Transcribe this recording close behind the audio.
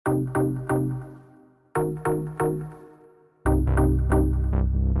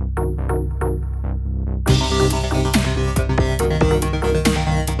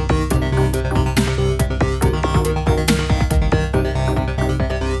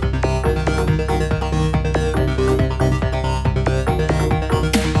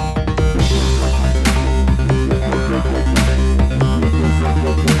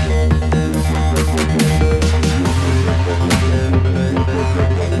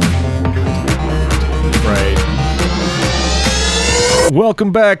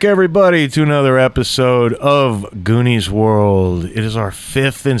Welcome back, everybody, to another episode of Goonies World. It is our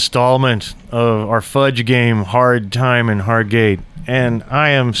 5th installment of our fudge game, Hard Time in Hardgate. And I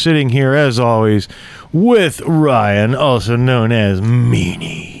am sitting here, as always, with Ryan, also known as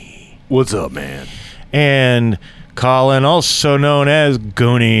Meanie. What's up, man? And Colin, also known as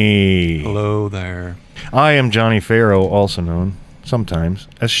Goonie. Hello there. I am Johnny Farrow, also known, sometimes,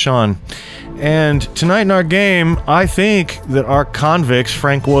 as Sean. And tonight in our game, I think that our convicts,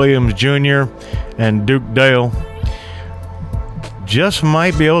 Frank Williams Jr. and Duke Dale, just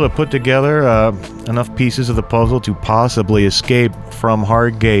might be able to put together enough pieces of the puzzle to possibly escape from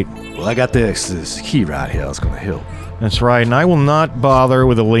Hardgate. Well, I got this key right here. It's going to help. That's right, and I will not bother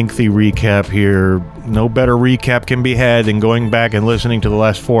with a lengthy recap here. No better recap can be had than going back and listening to the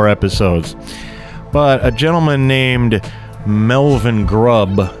last 4 episodes. But a gentleman named Melvin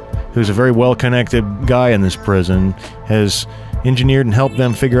Grubb, who's a very well-connected guy in this prison, has engineered and helped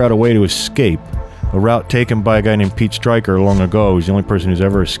them figure out a way to escape. A route taken by a guy named Pete Stryker long ago. He's the only person who's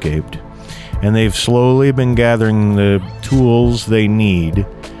ever escaped. And they've slowly been gathering the tools they need.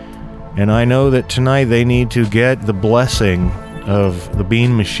 And I know that tonight they need to get the blessing of the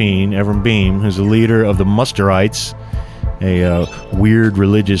Bean Machine, Evan Beam, who's the leader of the Musterites, a weird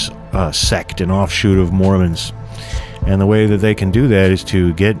religious sect, an offshoot of Mormons. And the way that they can do that is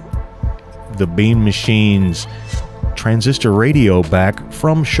to get the Bean Machine's transistor radio back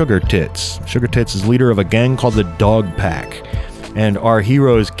from Sugar Tits. Sugar Tits is leader of a gang called the Dog Pack. And our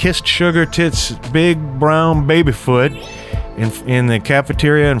heroes kissed Sugar Tits' big brown baby foot in the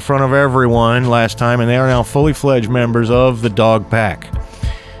cafeteria in front of everyone last time, and they are now fully fledged members of the Dog Pack.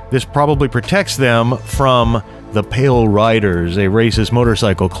 This probably protects them from the Pale Riders, a racist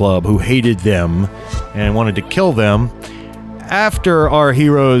motorcycle club who hated them and wanted to kill them. After our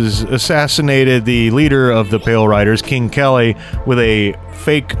heroes assassinated the leader of the Pale Riders, King Kelly, with a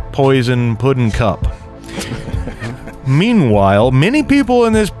fake poison pudding cup. Meanwhile, many people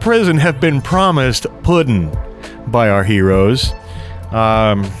in this prison have been promised pudding by our heroes.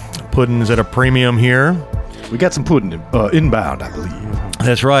 Pudding's at a premium here. We got some pudding inbound, I believe.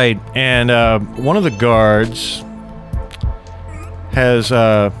 That's right. And one of the guards has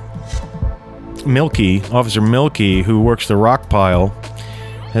Officer Milky, who works the rock pile,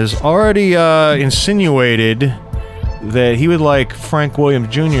 has already insinuated that he would like Frank Williams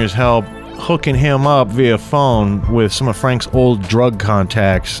Jr.'s help hooking him up via phone with some of Frank's old drug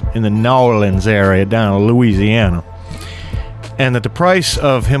contacts in the New Orleans area down in Louisiana. And that the price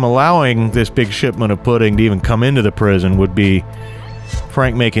of him allowing this big shipment of pudding to even come into the prison would be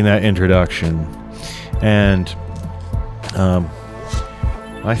Frank making that introduction. And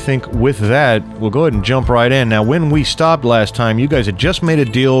I think with that, we'll go ahead and jump right in. Now, when we stopped last time, you guys had just made a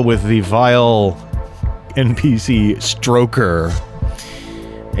deal with the vile NPC Stroker.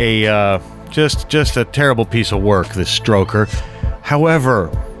 Just a terrible piece of work, this Stroker. However,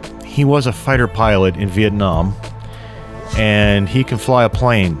 he was a fighter pilot in Vietnam, and he can fly a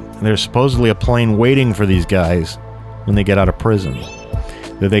plane. There's supposedly a plane waiting for these guys when they get out of prison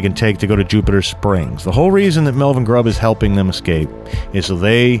that they can take to go to Jupiter Springs. The whole reason that Melvin Grubb is helping them escape is so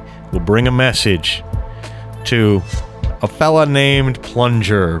they will bring a message to a fella named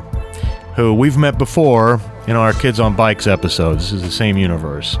Plunger, who we've met before in our Kids on Bikes episodes. This is the same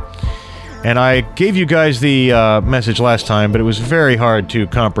universe. And I gave you guys the message last time, but it was very hard to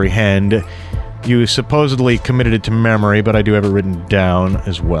comprehend. You supposedly committed it to memory, but I do have it written down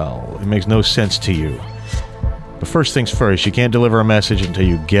as well. It makes no sense to you. But first things first, you can't deliver a message until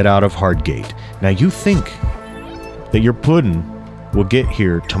you get out of Hardgate. Now, you think that your pudding will get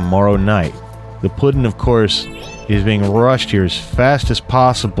here tomorrow night. The pudding, of course, is being rushed here as fast as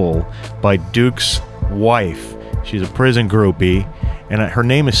possible by Duke's wife. She's a prison groupie, and her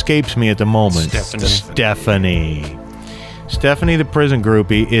name escapes me at the moment. Stephanie. Stephanie, the prison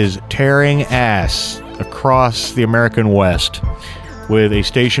groupie, is tearing ass across the American West with a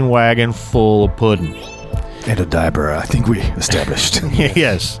station wagon full of pudding. And a diaper, I think we established.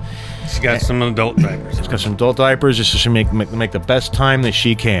 Yes. She's got some adult diapers. She's got some adult diapers just so she make the best time that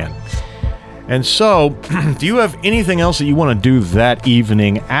she can. And so, do you have anything else that you want to do that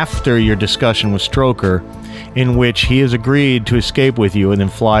evening after your discussion with Stroker, in which he has agreed to escape with you and then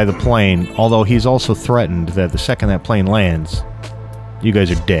fly the plane, although he's also threatened that the second that plane lands, you guys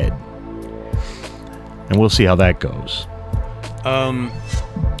are dead. And we'll see how that goes.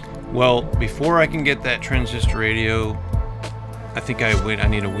 Well, before I can get that transistor radio, I think I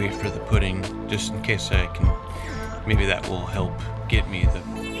need to wait for the pudding, just in case I can. Maybe that will help get me the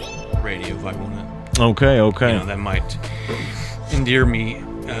radio if I want it. Okay. You know, that might endear me.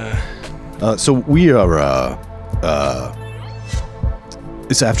 So we are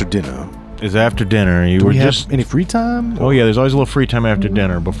It's after dinner. It's after dinner. You Do were we just. have any free time? Oh yeah, there's always a little free time after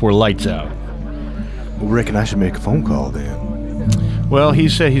dinner before lights out. I reckon I should make a phone call then. Well, he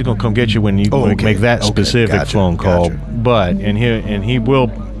said he's gonna come get you when you okay. make that Okay, specific gotcha, phone call. gotcha. But he will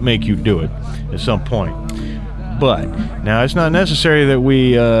make you do it at some point. But now it's not necessary that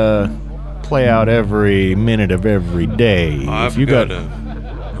we play out every minute of every day. I've got a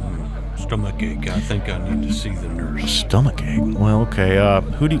stomach ache. I think I need to see the nurse. Stomach ache. Well, okay.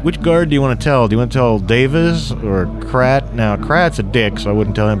 Which guard do you want to tell? Do you want to tell Davis or Krat? Now, Krat's a dick, so I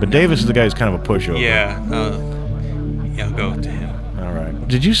wouldn't tell him. But Davis is the guy who's kind of a pushover. Yeah, I'll go to him. All right.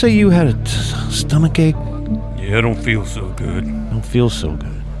 Did you say you had a stomach ache? Yeah, I don't feel so good. Don't feel so good.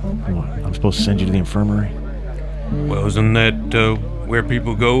 What? I'm supposed to send you to the infirmary? Well, isn't that where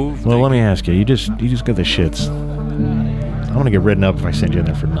people go? Well, let me ask you. You just got the shits. I'm gonna get written up if I send you in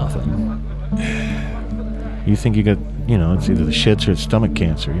there for nothing. You think you got, it's either the shits or it's stomach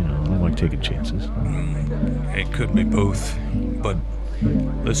cancer. I don't like taking chances. It could be both. But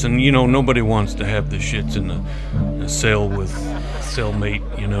listen, nobody wants to have the shits in a cell with a cellmate,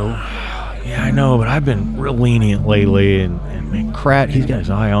 Yeah, I know, but I've been real lenient lately, and man, Krat, he's got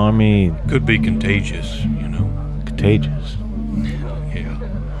his eye on me. Could be contagious, Contagious. Yeah.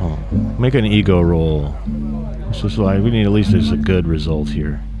 Oh, make an ego roll. This is why we need at least there's a good result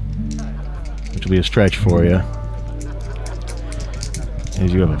here, which will be a stretch for you,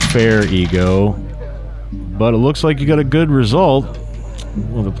 as you have a fair ego. But it looks like you got a good result.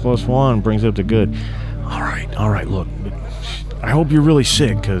 Well, the +1 brings it up to good. All right. Look, I hope you're really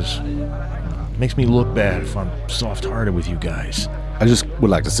sick, because it makes me look bad if I'm soft-hearted with you guys. I just would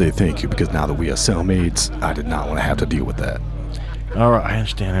like to say thank you because now that we are cellmates, I did not want to have to deal with that. All right, I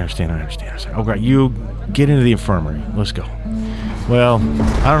understand. Okay, you get into the infirmary. Let's go. Well,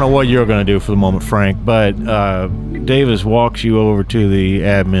 I don't know what you're going to do for the moment, Frank, but Davis walks you over to the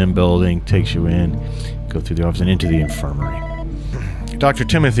admin building, takes you in, go through the office and into the infirmary. Dr.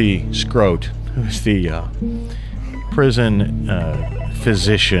 Timothy Scroat, who's the prison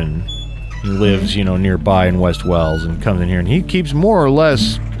physician, he lives, nearby in West Wells, and comes in here, and he keeps more or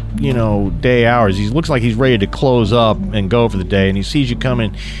less, day hours. He looks like he's ready to close up and go for the day, and he sees you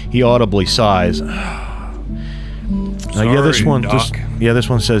coming, he audibly sighs. Sorry, this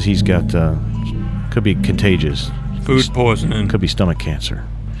one says he's got, could be contagious. Food poisoning. Could be stomach cancer.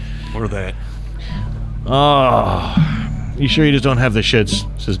 Or that. Oh, you sure you just don't have the shits,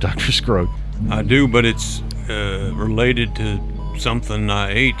 says Dr. Scroat. I do, but it's related to something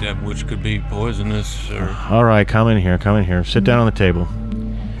I ate, which could be poisonous or... All right, come in here. Sit down on the table.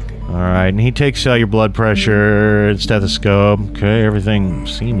 All right, and he takes your blood pressure, stethoscope. Okay, everything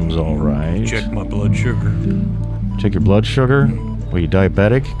seems all right. Check my blood sugar. Check your blood sugar? Were you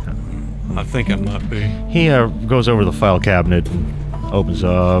diabetic? I think I might be. He goes over to the file cabinet and opens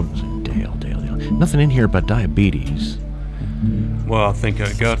up. Dale. Nothing in here but diabetes. Well, I think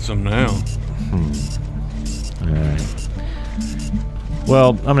I got some now. All right. Well,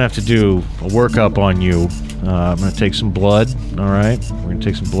 I'm going to have to do a workup on you. I'm going to take some blood, all right? We're going to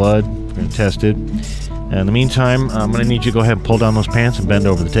take some blood. We're going to test it. And in the meantime, I'm going to need you to go ahead and pull down those pants and bend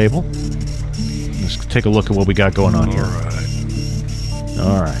over the table. Let's take a look at what we got going on here.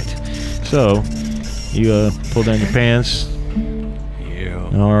 All right. So, you pull down your pants.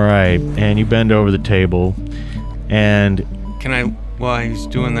 Yeah. All right. And you bend over the table. And... Can I, while he's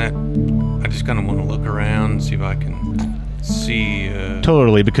doing that, I just kind of want to look around and see if I can see...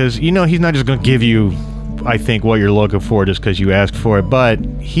 Totally, because, he's not just going to give you, I think, what you're looking for just because you asked for it, but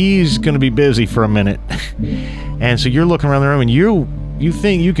he's going to be busy for a minute. And so you're looking around the room, and you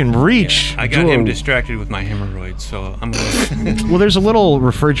think you can reach... Yeah, I got him distracted with my hemorrhoids, so I'm going to... Well, there's a little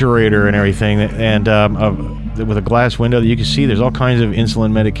refrigerator and everything, and with a glass window that you can see, there's all kinds of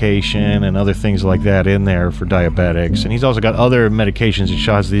insulin medication and other things like that in there for diabetics. And he's also got other medications and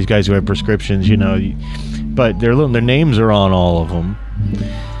shots of these guys who have prescriptions, but their names are on all of them.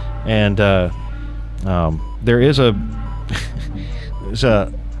 And there is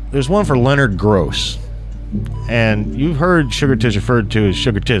there's one for Leonard Gross. And you've heard Sugar Tits referred to as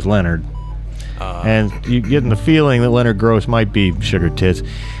Sugar Tits Leonard. And you're getting the feeling that Leonard Gross might be Sugar Tits.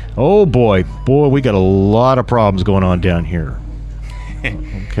 Oh boy, we got a lot of problems going on down here.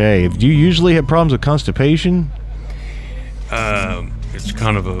 Okay, do you usually have problems with constipation? It's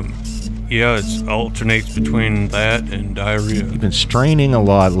kind of it alternates between that and diarrhea. You've been straining a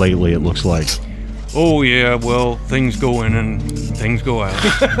lot lately, it looks like. Oh yeah, well, things go in and things go out.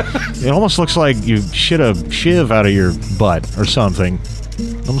 It almost looks like you shit a shiv out of your butt or something.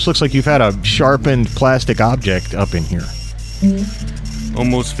 Almost looks like you've had a sharpened plastic object up in here.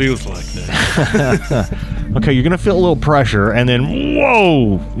 Almost feels like that. Okay, you're going to feel a little pressure, and then,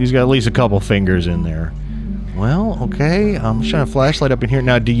 whoa! He's got at least a couple fingers in there. Well, okay, I'm showing a flashlight up in here.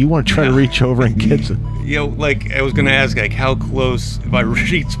 Now, do you want to try to reach over and get some? You know, like, I was going to ask, like, how close, if I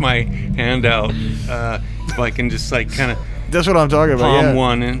reach my hand out, if I can just, like, kind of That's what I'm talking about, palm yeah.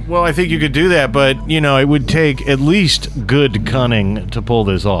 one in. Well, I think you could do that, but, you know, it would take at least good cunning to pull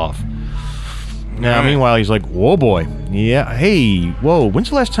this off. Now, All right. meanwhile, he's like, whoa, boy. Yeah, hey, whoa, when's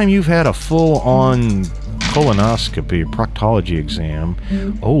the last time you've had a full-on colonoscopy, proctology exam?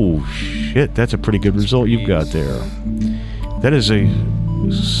 Oh, shit, that's a pretty good result you've got there. That is a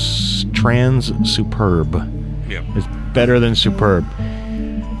trans superb. Yep. It's better than superb.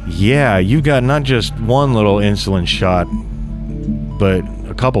 Yeah, you got not just one little insulin shot, but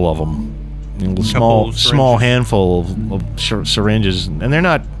a couple of them. A small syringes. handful of syringes, and they're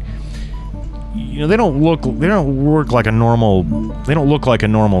not. You know, they don't look like a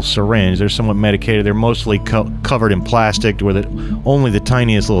normal syringe. They're somewhat medicated. They're mostly covered in plastic, where only the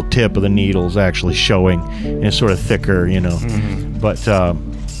tiniest little tip of the needle is actually showing, and it's sort of thicker, you know. Mm-hmm.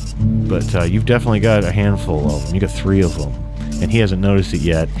 But you've definitely got a handful of them. You got 3 of them, and he hasn't noticed it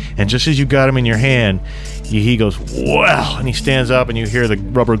yet. And just as you got him in your hand, he goes, "Well," and he stands up, and you hear the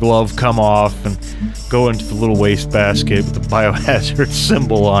rubber glove come off and go into the little wastebasket with the biohazard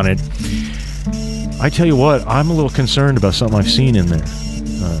symbol on it. I tell you what, I'm a little concerned about something I've seen in there,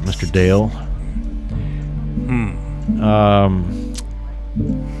 Mr. Dale.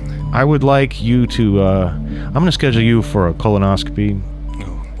 I would like you to, I'm going to schedule you for a colonoscopy.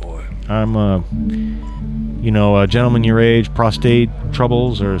 Oh, boy. I'm, a gentleman your age, prostate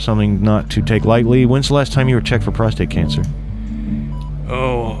troubles or something not to take lightly. When's the last time you were checked for prostate cancer?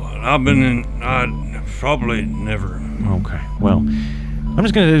 Oh, probably never. Okay, well, I'm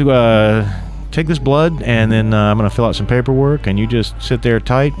just going to take this blood, and then I'm going to fill out some paperwork, and you just sit there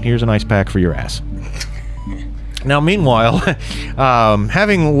tight. Here's an ice pack for your ass. Now, meanwhile,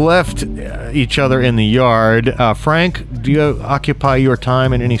 having left each other in the yard, Frank, do you occupy your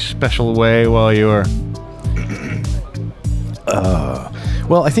time in any special way while you're...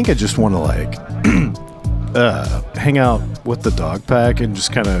 Well, I think I just want to, like, hang out with the dog pack and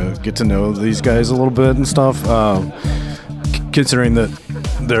just kind of get to know these guys a little bit and stuff, considering that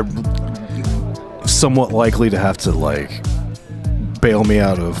they're somewhat likely to have to, like, bail me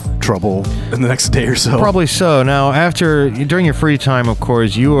out of trouble in the next day or so. Probably so. Now, during your free time, of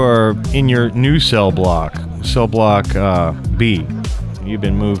course, you are in your new cell block B. You've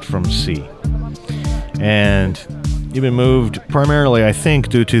been moved from C. And you've been moved primarily, I think,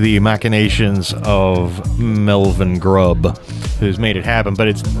 due to the machinations of Melvin Grubb, who's made it happen. But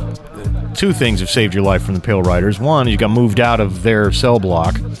it's 2 things have saved your life from the Pale Riders. 1, you got moved out of their cell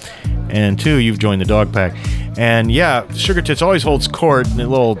block. And 2, you've joined the dog pack. And yeah, Sugar Tits always holds court in a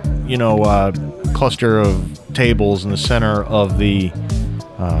little, cluster of tables in the center of the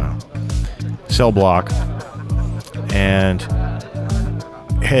cell block. And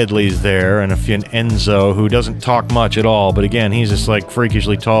Headley's there, and Enzo, who doesn't talk much at all, but again, he's just like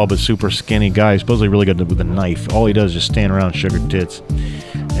freakishly tall but super skinny guy, supposedly really good with a knife. All he does is just stand around Sugar Tits.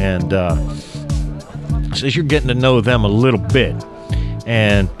 And so you're getting to know them a little bit.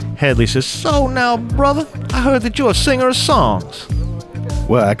 And Headley says, "So now, brother, I heard that you're a singer of songs.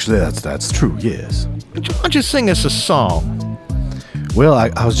 Well, actually, that's true, yes. Why don't you sing us a song?" Well,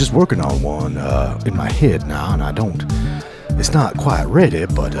 I was just working on one in my head now, and it's not quite ready,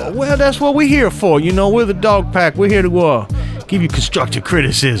 but... Well, that's what we're here for. We're the dog pack. We're here to give you constructive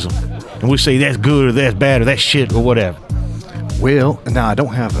criticism. And we'll say that's good or that's bad or that's shit or whatever. Well, now I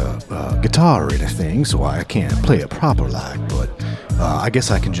don't have a guitar or anything, so I can't play it proper like, but I guess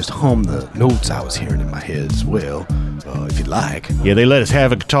I can just hum the notes I was hearing in my head as well, if you'd like. Yeah, they let us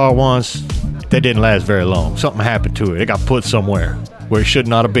have a guitar once. That didn't last very long. Something happened to it. It got put somewhere where it should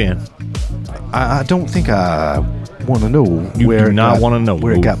not have been. I don't think I want to know You where do not want to know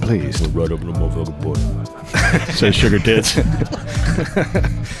where it got placed. Right up in the motherfucking butt. Says Sugar Tits.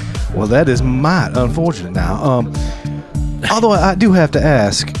 Well, that is might unfortunate now. Although I do have to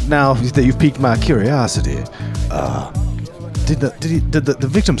ask, now that you've piqued my curiosity, did the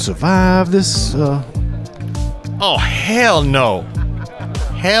victim survive this? Oh, hell no.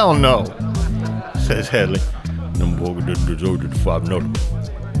 Hell no, says Headley.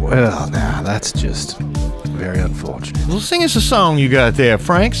 Well, now that's just very unfortunate. Well, sing us a song you got there,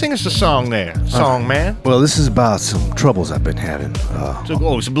 Frank. Sing us a song there, song man. Well, this is about some troubles I've been having.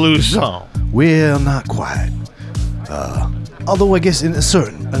 It's a blues song. Well, not quite. Although I guess in a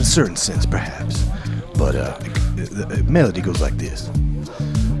certain sense, perhaps. But the melody goes like this: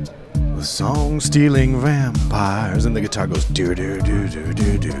 the song stealing vampires, and the guitar goes do do do do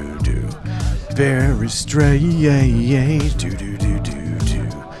do do do. very strange. Do do do do do.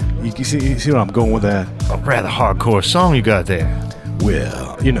 You see where I'm going with that? A rather hardcore song you got there.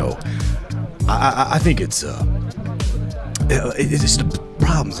 Well, you know, I think it's the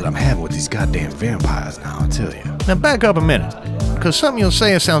problems that I'm having with these goddamn vampires now, I'll tell you. Now back up a minute, because something you're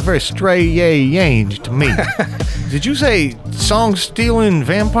saying sounds very strange to me. Did you say song-stealing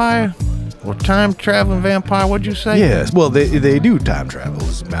vampire? Or time-traveling vampire? What'd you say? Yes, well, they do time travel,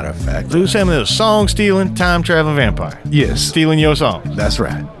 as a matter of fact. So you're saying there's a song-stealing, time-traveling vampire? Yes. Stealing your songs? That's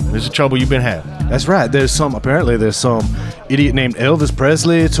right. This is the trouble you've been having. That's right. Apparently there's some idiot named Elvis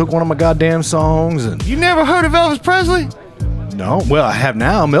Presley took one of my goddamn songs and... You never heard of Elvis Presley? No. Well, I have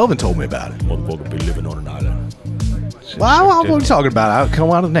now. Melvin told me about it. Motherfucker be living on an island. Well, what are you talking about? I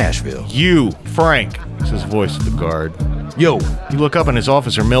come out of Nashville. You, Frank. This is the voice of the guard. Yo. You look up and it's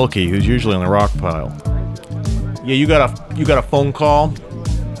Officer Milky, who's usually on the rock pile. Yeah, you got a phone call.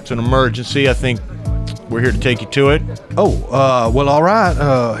 It's an emergency. I think we're here to take you to it. Oh, well, all right.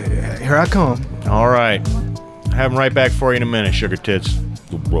 Here I come. All right. Have him right back for you in a minute, sugar tits.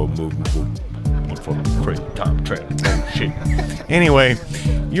 Crazy time travel. Shit. Anyway,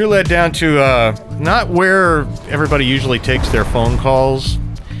 you're led down to not where everybody usually takes their phone calls.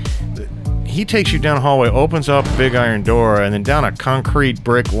 He takes you down a hallway, opens up a big iron door, and then down a concrete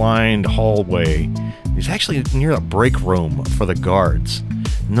brick-lined hallway. He's actually near a break room for the guards.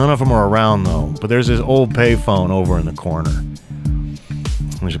 None of them are around, though. But there's this old payphone over in the corner.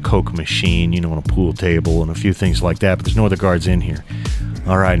 There's a Coke machine, on a pool table, and a few things like that, but there's no other guards in here.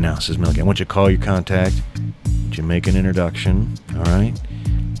 All right, now, says Milky, I want you to call your contact. I want you to make an introduction, all right?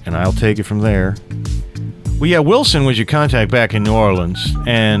 And I'll take it from there. Well, yeah, Wilson was your contact back in New Orleans,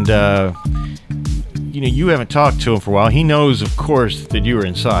 and, you haven't talked to him for a while. He knows, of course, that you were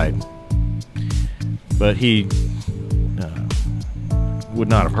inside. But he would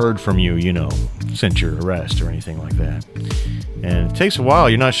not have heard from you, since your arrest or anything like that. And it takes a while.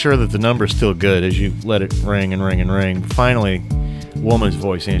 You're not sure that the number's still good as you let it ring and ring and ring. Finally, a woman's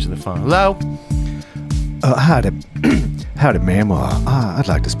voice answers the phone. Hello? Howdy, ma'am. I'd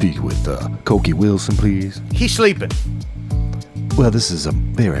like to speak with Cokie Wilson, please. He's sleeping. Well, this is a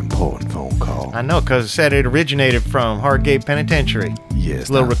very important phone call. I know, because it said it originated from Hardgate Penitentiary. Yes.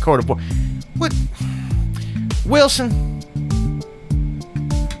 Little recorder boy. What? Wilson?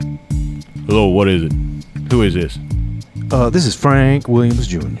 Hello, what is it? Who is this? This is Frank Williams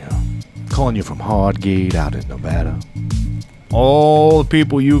Jr. Calling you from Hardgate out in Nevada. All the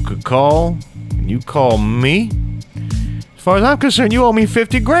people you could call, and you call me? As far as I'm concerned, you owe me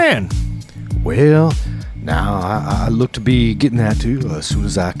 $50,000. Well, now I look to be getting that to you as soon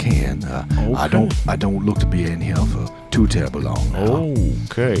as I can. Okay. I don't look to be in here for too terrible long now.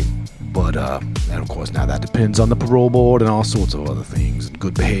 Okay. But and of course now that depends on the parole board and all sorts of other things and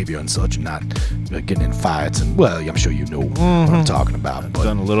good behavior and such, and not getting in fights and I'm sure you know what I'm talking about. I've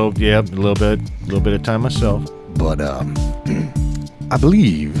done a little bit of time myself. But I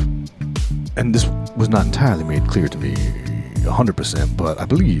believe, and this was not entirely made clear to me 100%, but I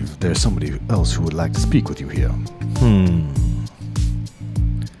believe there's somebody else who would like to speak with you here.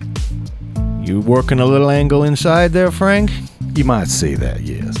 You working a little angle inside there, Frank? You might say that,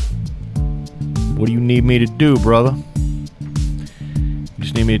 yes. What do you need me to do, brother? You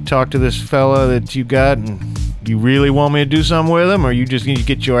just need me to talk to this fella that you got, and you really want me to do something with him, or you just need to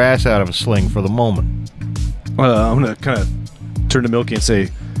get your ass out of a sling for the moment? I'm going to kind of turn to Milky and say,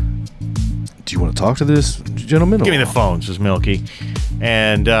 do you want to talk to this gentleman? Give me the phone, says Milky.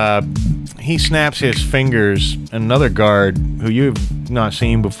 And he snaps his fingers. Another guard who you've not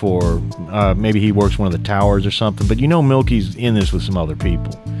seen before, maybe he works one of the towers or something, but Milky's in this with some other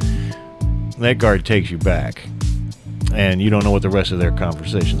people. That guard takes you back, and you don't know what the rest of their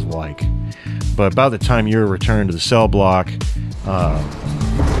conversation's like. But about the time you're returned to the cell block,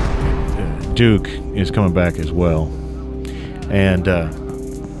 Duke is coming back as well. And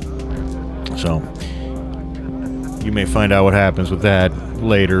so you may find out what happens with that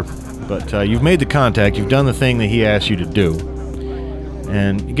later. But you've made the contact. You've done the thing that he asked you to do.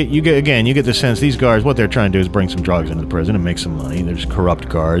 And you get the sense these guards, what they're trying to do is bring some drugs into the prison and make some money. There's corrupt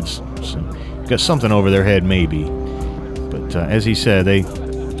guards. So you've got something over their head, maybe. But as he said,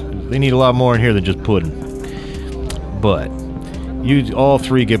 they need a lot more in here than just pudding. But you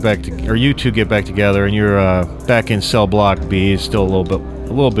two get back together, and you're back in cell block B. It's still a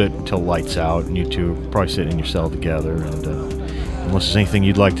little bit until lights out, and you two are probably sitting in your cell together. And unless there's anything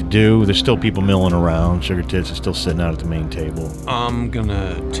you'd like to do, there's still people milling around. Sugar Tits is still sitting out at the main table. I'm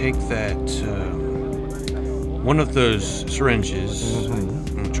gonna take that one of those syringes. I'm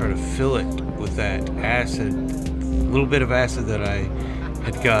gonna try to fill it with that acid, a little bit of acid that I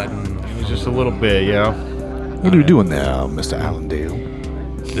had gotten Just a little bit, yeah. What are you doing there, Mr. Allendale?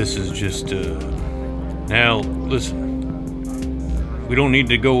 This is just, now, listen. We don't need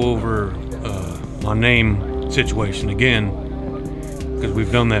to go over my name situation again, because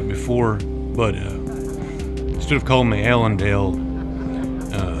we've done that before, but instead of calling me Allendale,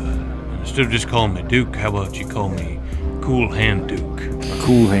 instead of just calling me Duke, how about you call me Cool Hand Duke?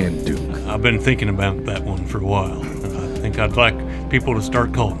 Cool Hand Duke. I've been thinking about that one for a while. I think I'd like people to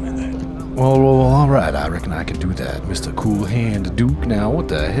start calling me that. Well, all right. I reckon I can do that, Mr. Cool Hand Duke. Now, what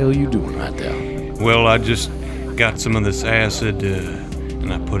the hell are you doing right there? Well, I just got some of this acid,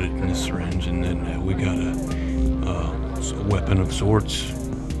 and I put it in a syringe, and then we got a weapon of sorts,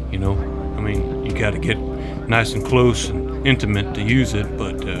 you know? I mean, you gotta get nice and close and intimate to use it,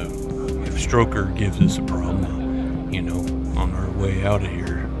 but if Stroker gives us a problem, you know, on our way out of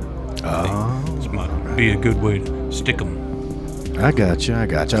here, this might be a good way to stick him. I got you.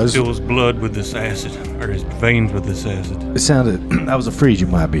 Fill his blood with this acid, or his veins with this acid. It sounded... I was afraid you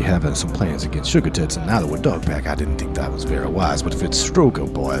might be having some plans against Sugar Tits, and now that we're Dogpack, I didn't think that was very wise, but if it's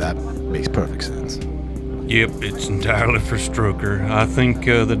Stroker, boy, that makes perfect sense. Yep, it's entirely for Stroker. I think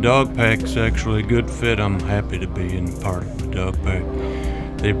the dog pack's actually a good fit. I'm happy to be in part of the dog pack.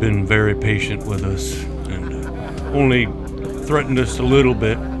 They've been very patient with us and only threatened us a little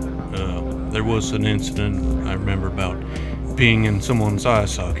bit. There was an incident I remember about peeing in someone's eye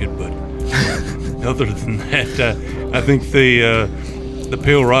socket, but other than that, I think the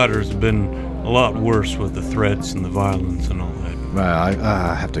Pale Riders have been a lot worse with the threats and the violence and all that.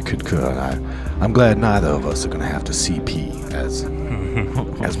 I have to concur. I'm glad neither of us are going to have to CP as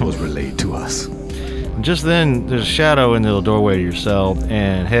was relayed to us. Just then, there's a shadow in the doorway to your cell,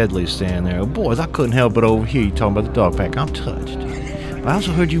 and Headley's standing there. Oh, boys, I couldn't help but overhear you talking about the dog pack. I'm touched. But I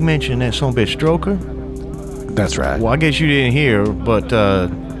also heard you mention that son of a bitch Stroker. That's right. Well, I guess you didn't hear, but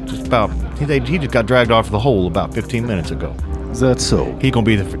he just got dragged off the hole about 15 minutes ago. Is that so? He gonna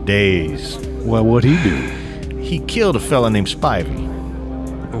be there for days. Well, what'd he do? He killed a fella named Spivey.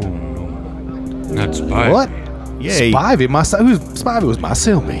 Oh, no. Not Spivey. What? Yeah. Spivey? Spivey was my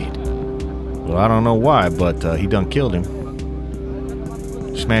cellmate. Well, I don't know why, but he done killed him.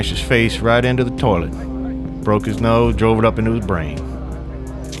 Smashed his face right into the toilet. Broke his nose, drove it up into his brain.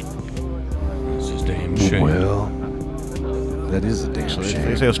 This is a damn shame. Well, that is a damn They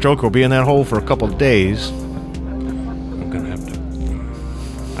shame. say a Stroker will be in that hole for a couple of days. I'm gonna have to...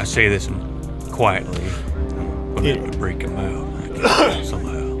 I say this quietly. I'm gonna have to break him out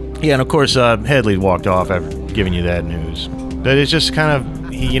somehow. Yeah, and of course, Headley walked off after giving you that news. But it's just kind of,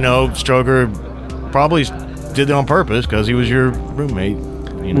 Stroker probably did it on purpose because he was your roommate.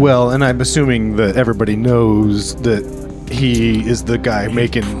 You know? Well, and I'm assuming that everybody knows that he is the guy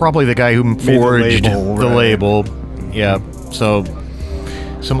making... Probably the guy who forged the right. label. Yeah, so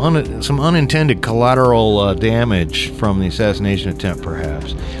some unintended collateral damage from the assassination attempt,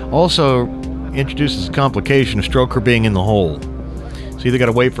 perhaps. Also introduces the complication of Stroker being in the hole. So you either got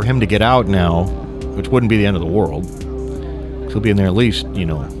to wait for him to get out now, which wouldn't be the end of the world. He'll be in there at least,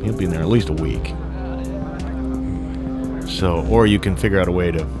 he'll be in there at least a week. So, or you can figure out a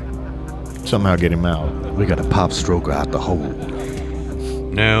way to somehow get him out. We got to pop Stroker out the hole.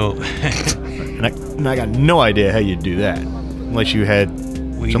 Now, And I got no idea how you'd do that, unless you had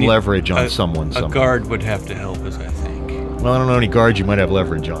some leverage on someone. A guard would have to help us, I think. Well, I don't know any guards you might have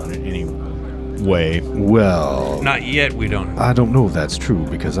leverage on in any way. Well... Not yet, we don't. I don't know if that's true,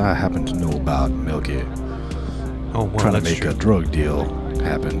 because I happen to know about Milky Oh, well, trying to that's make true. a drug deal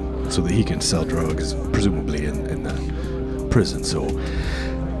happen so that he can sell drugs, presumably in the prison. So,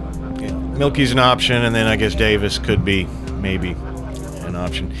 Yeah. Milky's an option, and then I guess Davis could be maybe an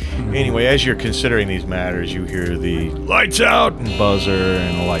option. Anyway, as you're considering these matters, you hear the lights out and buzzer,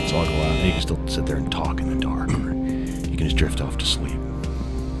 and the lights all go out. And you can still sit there and talk in the dark, or you can just drift off to sleep.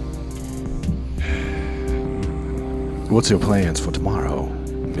 what's your plans for tomorrow,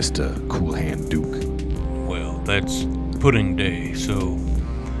 Mr. Cool Hand Duke? Well, that's pudding day, so...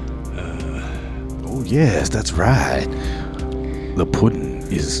 Oh, yes, that's right. The pudding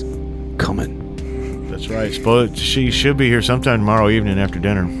is coming. That's right. Suppose she should be here sometime tomorrow evening after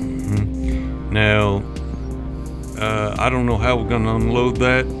dinner. Now, I don't know how we're going to unload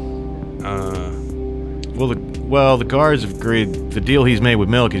that. Well, the guards have agreed. The deal he's made with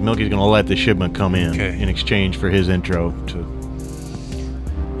Milky's going to let the shipment come in in exchange for his intro to...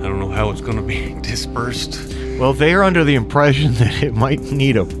 I don't know how it's going to be dispersed. Well, they are under the impression that it might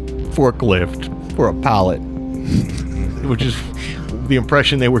need a forklift for a pallet, which is the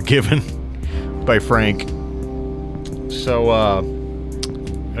impression they were given by Frank. So,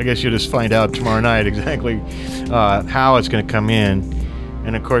 I guess you'll just find out tomorrow night exactly how it's going to come in.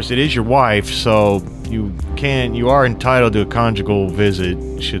 And of course, it is your wife, so you are entitled to a conjugal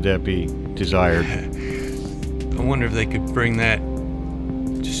visit should that be desired. I wonder if they could bring that,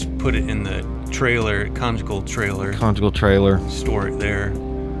 just put it in the trailer, conjugal trailer, store it there.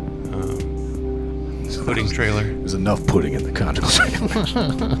 Pudding trailer. There's enough pudding in the conjugal trailer.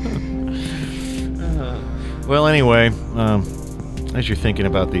 Well, anyway, as you're thinking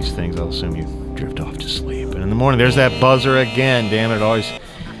about these things, I'll assume you drift off to sleep. And in the morning, there's that buzzer again. Damn it, it always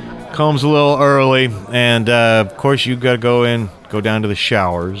comes a little early. And, of course, you got to go down to the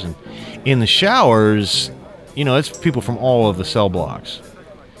showers. And in the showers, it's people from all of the cell blocks.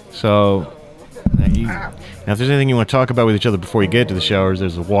 So, now if there's anything you want to talk about with each other before you get to the showers,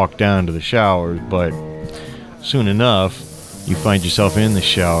 there's a walk down to the showers. But soon enough, you find yourself in the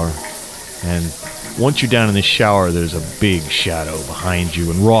shower. And once you're down in the shower, there's a big shadow behind you.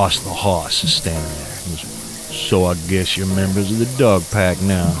 And Ross the Hoss is standing there. He goes, so I guess you're members of the dog pack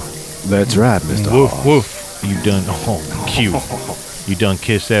now. That's right, Mr. Woof, Hoss. woof. You done, cute. You done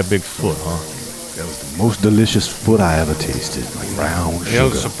kissed that big foot, huh? That was the most delicious foot I ever tasted. Like brown Yeah,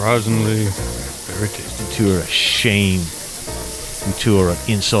 sugar. surprisingly very tasty. You two are a shame. You two are an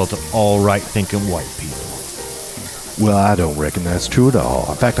insult to all right-thinking white people. Well, I don't reckon that's true at all.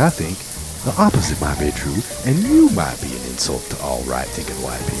 In fact, I think the opposite might be true, and you might be an insult to all right-thinking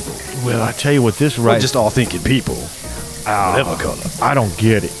white people. Well, I tell you what, this Well, right... just all thinking people. Whatever color. I don't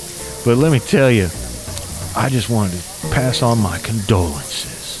get it. But let me tell you, I just wanted to pass on my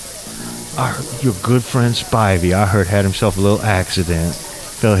condolences. I heard your good friend Spivey, I heard, had himself a little accident.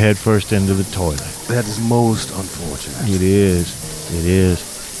 Fell headfirst into the toilet. That is most unfortunate. It is. It is.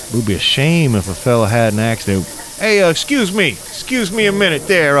 It would be a shame if a fella had an accident. Hey, excuse me a minute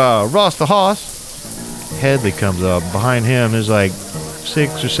there, Ross the Hoss. Headley comes up. Behind him is like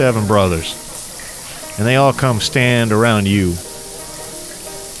 6 or 7 brothers. And they all come stand around you.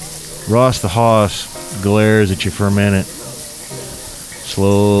 Ross the Hoss glares at you for a minute.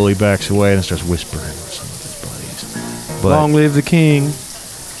 Slowly backs away and starts whispering with some of his buddies. But Long live the king.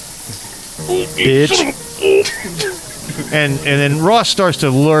 Bitch. And then Ross starts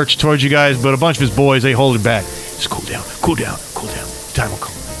to lurch towards you guys, but a bunch of his boys, they hold him back. Just cool down. Time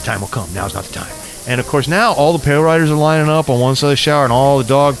will come. Now's not the time. And of course now all the pale riders are lining up on one side of the shower and all the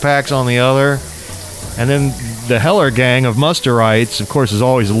dog packs on the other. And then the Heller gang of Musterites, of course, is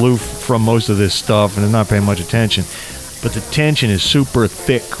always aloof from most of this stuff and is not paying much attention. But the tension is super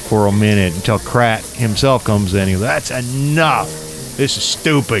thick for a minute until Krat himself comes in. He goes, that's enough. This is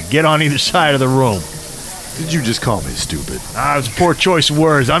stupid. Get on either side of the room. Did you just call me stupid? It was a poor choice of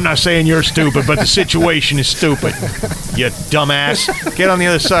words. I'm not saying you're stupid, but the situation is stupid. You dumbass. Get on the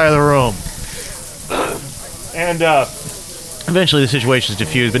other side of the room. And eventually the situation is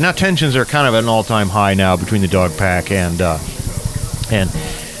diffused, but now tensions are kind of at an all-time high now between the dog pack and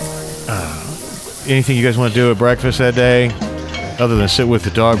anything you guys want to do at breakfast that day other than sit with the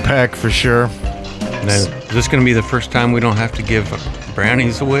dog pack for sure? Now, is this going to be the first time we don't have to give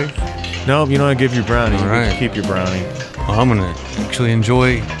brownies away? No, you don't give your brownie. All right. You keep your brownie. Well, I'm going to actually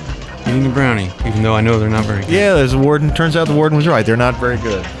enjoy eating the brownie, even though I know they're not very good. Yeah, there's a warden. Turns out the warden was right. They're not very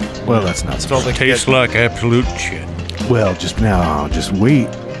good. Well, that's not so. Tastes like absolute shit. Well, just wait,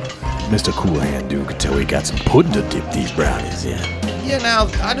 Mr. Cool Hand Duke, until we got some pudding to dip these brownies in. Yeah, now,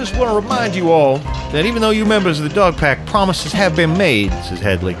 I just want to remind you all that even though you members of the dog pack, promises have been made, says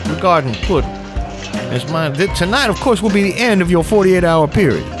Headley, regarding pudding. Tonight, of course, will be the end of your 48-hour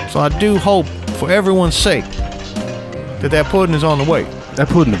period. So I do hope, for everyone's sake, that pudding is on the way. That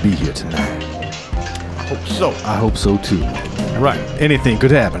pudding will be here tonight. I hope so. I hope so, too. Right. Anything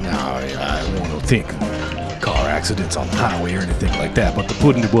could happen now. I don't want to think car accidents on the highway or anything like that, but the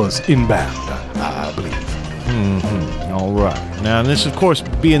pudding was inbound, I believe. Mm-hmm. All right. Now, this, of course,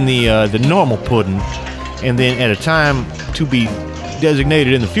 being the normal pudding, and then at a time to be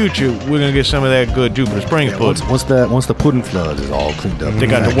designated in the future, we're going to get some of that good Jupiter Springs pudding. Once the pudding flood is all cleaned up. They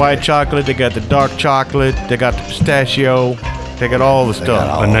got the white chocolate, they got the dark chocolate, they got the pistachio, they got all the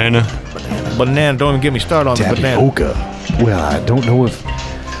stuff. Banana. Banana, don't even get me started on the banana. Tapioca. Well, I don't know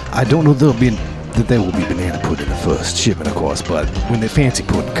that there will be banana pudding in the first shipment, of course, but when the fancy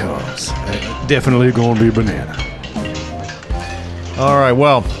pudding comes, definitely going to be banana. All right,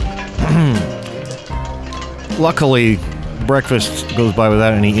 well, luckily, breakfast goes by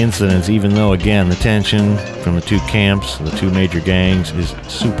without any incidents, even though, again, the tension from the two camps, the two major gangs, is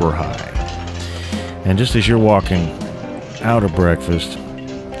super high. And just as you're walking out of breakfast,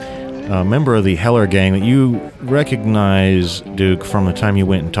 a member of the Heller gang that you recognize, Duke, from the time you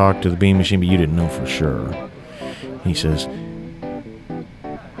went and talked to the beam machine, but you didn't know for sure. He says,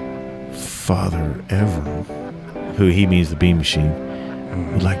 Father Evern, who he means the beam machine,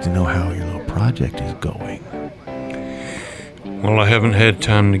 We'd like to know how your little project is going. Well, I haven't had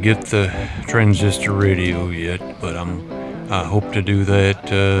time to get the transistor radio yet, but I hope to do that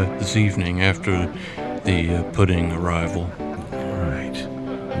this evening after the pudding arrival. All right.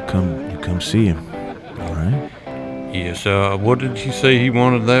 You come see him. All right. Yes. What did he say he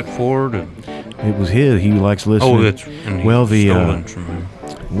wanted that for? It was his. He likes listening. Oh, that's and he well, the stolen from him.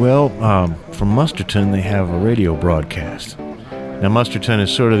 well, from Musterton they have a radio broadcast. Now Musterton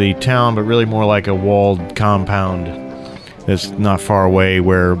is sort of the town, but really more like a walled compound that's not far away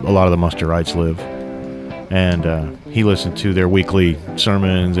where a lot of the Musterites live. And he listened to their weekly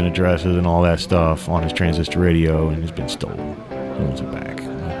sermons and addresses and all that stuff on his transistor radio, and it's been stolen. He wants it back.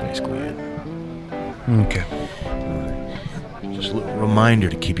 That's basically it. Okay. Just a little reminder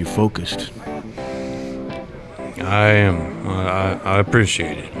to keep you focused. I am. I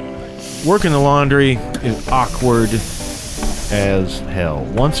appreciate it. Working the laundry is awkward as hell.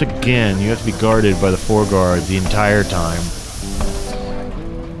 Once again, you have to be guarded by the 4 guards the entire time.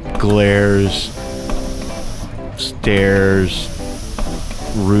 Glares, stares,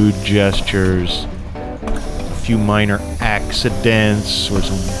 rude gestures, a few minor accidents where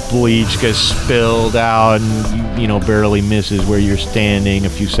some bleach gets spilled out and you barely misses where you're standing a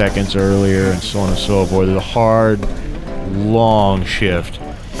few seconds earlier, and so on and so forth. There's a hard, long shift.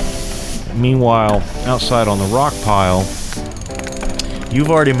 Meanwhile, outside on the rock pile, you've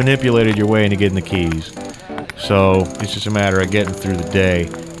already manipulated your way into getting the keys. So it's just a matter of getting through the day.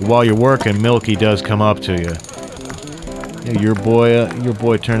 While you're working, Milky does come up to you. Hey, your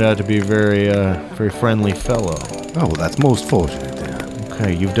boy turned out to be a very friendly fellow. Oh, well, that's most fortunate then.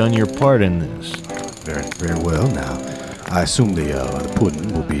 Okay, you've done your part in this. Very, very well. Now, I assume the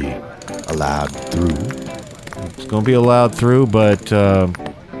pudding will be allowed through. It's going to be allowed through, but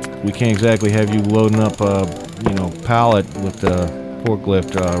we can't exactly have you loading up a pallet with the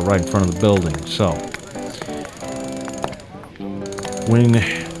forklift right in front of the building. So, when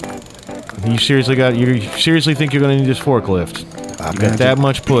you seriously think you're going to need this forklift? You got that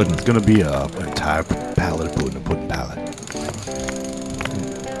much pudding. It's going to be an entire pallet of pudding, a pudding pallet.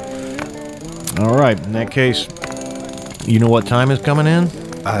 All right. In that case, you know what time is coming in?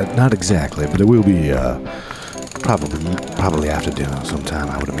 Not exactly, but it will be probably after dinner sometime,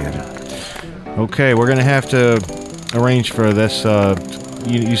 I would imagine. Okay, we're going to have to arrange for this.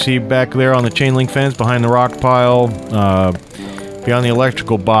 You see back there on the chain link fence behind the rock pile, beyond the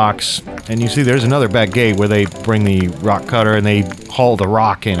electrical box, and you see there's another back gate where they bring the rock cutter and they haul the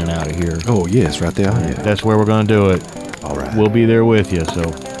rock in and out of here. Oh, yes, right there. Yeah. That's where we're going to do it. All right. We'll be there with you, so.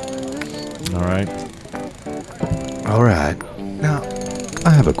 All right. All right. Now, I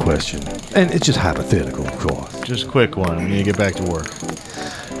have a question, and it's just hypothetical, of course. Just a quick one. We need to get back to work.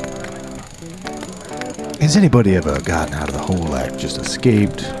 Has anybody ever gotten out of the hole, like just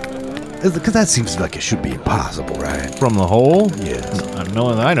escaped? Because that seems like it should be impossible, right? From the hole? Yes.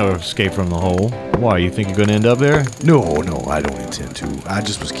 I know escape from the hole. Why, you think you're going to end up there? No, I don't intend to. I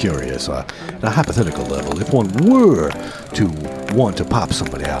just was curious. At a hypothetical level, if one were to want to pop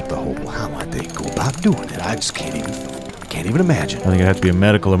somebody out the hole, how might they go about doing it? I just can't even imagine. I think it has to be a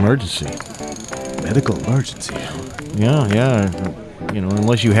medical emergency. Medical emergency? Yeah.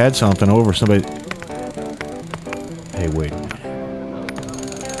 Unless you had something over somebody. Hey, wait a minute.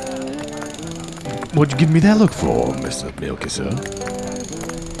 What'd you give me that look for, Mr. Milky, sir?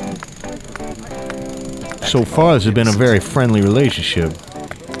 So far, this has been a very friendly relationship.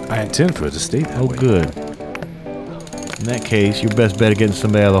 I intend for it to stay that way. Oh, good. In that case, your best bet of getting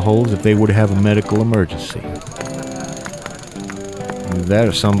somebody out of the hole is if they were to have a medical emergency. That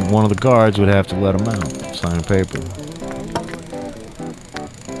or one of the guards would have to let them out, sign a paper.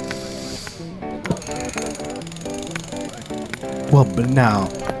 Well, but now,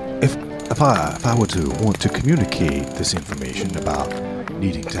 if I were to want to communicate this information about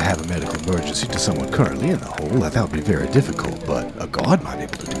needing to have a medical emergency to someone currently in the hole, that would be very difficult, but a guard might be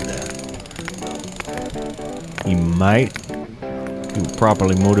able to do that. He might. If he were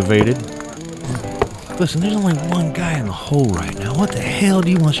properly motivated. Listen, there's only one guy in the hole right now. What the hell do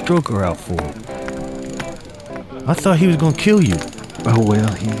you want Stroker out for? I thought he was going to kill you. Oh,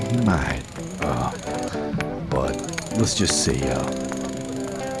 well, he might. But let's just say,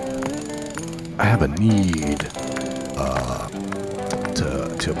 I have a need,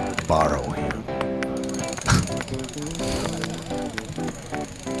 to borrow him.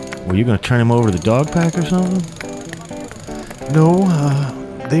 Were you going to turn him over to the dog pack or something? No,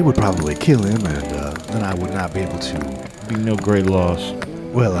 they would probably kill him, and then I would not be able to. Be no great loss.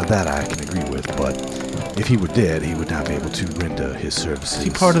 Well, that I can agree with, but if he were dead, he would not be able to render his services. Is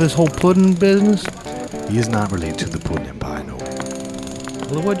he part of this whole pudding business? He is not related to the Pudding Empire, no.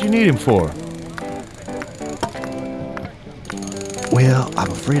 Well, what'd you need him for? Well, I'm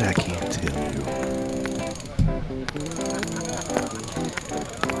afraid I can't tell you.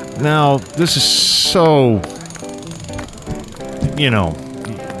 Now, this is so... I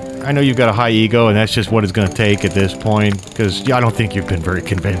know you've got a high ego, and that's just what it's going to take at this point, because I don't think you've been very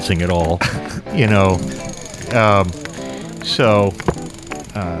convincing at all.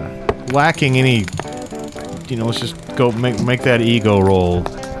 Lacking any... let's just go make that ego roll,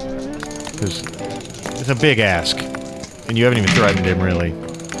 because it's a big ask. And you haven't even threatened him, really.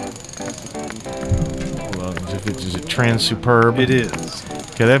 Well, is it trans superb? It is.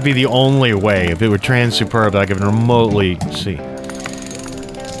 Okay, that'd be the only way. If it were trans superb, I could remotely see.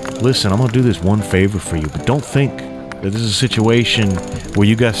 Listen, I'm gonna do this one favor for you, but don't think that this is a situation where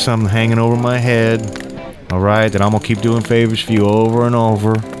you got something hanging over my head. All right, that I'm gonna keep doing favors for you over and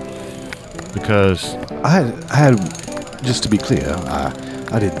over, because I had, just to be clear,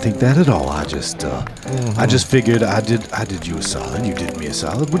 I didn't think that at all. I just figured I did you a solid. You did me a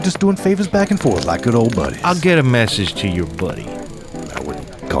solid. We're just doing favors back and forth like good old buddies. I'll get a message to your buddy. I wouldn't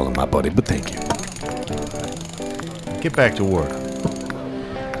call him my buddy, but thank you. Get back to work.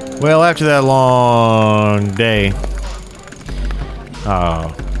 Well, after that long day,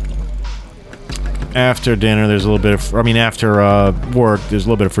 after dinner, there's a little bit of... after work, there's a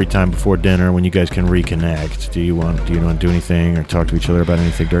little bit of free time before dinner when you guys can reconnect. Do you want to do anything or talk to each other about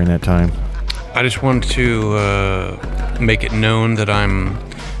anything during that time? I just want to make it known that I'm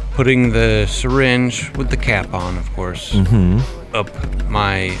putting the syringe with the cap on, of course, up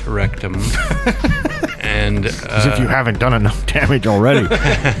my rectum. And as if you haven't done enough damage already.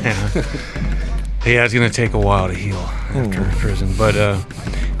 Yeah, it's going to take a while to heal after prison. But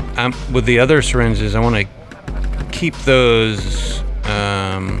with the other syringes, I want to keep those.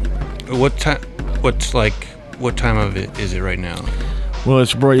 What time of it is it right now? Well,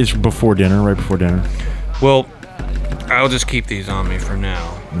 it's before dinner, right before dinner. Well, I'll just keep these on me for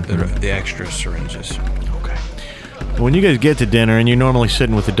now, the extra syringes. Okay. When you guys get to dinner, and you're normally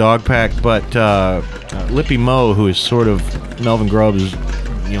sitting with the dog pack, but Lippy Mo, who is sort of Melvin Grubb's,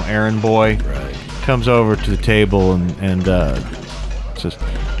 errand boy, comes over to the table and says,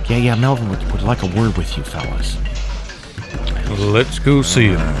 "Yeah, Melvin would like a word with you, fellas." Let's go see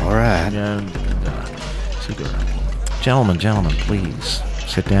him. All right. Gentlemen, please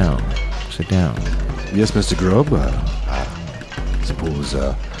sit down. Yes, Mr. Grubb. I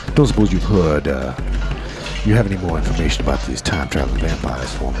don't suppose you've heard. You have any more information about these time-traveling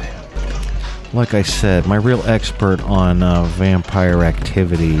vampires for me? Like I said, my real expert on vampire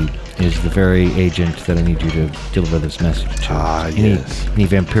activity is the very agent that I need you to deliver this message to. Yes. Any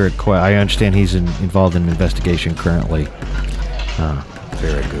vampiric I understand he's involved in an investigation currently.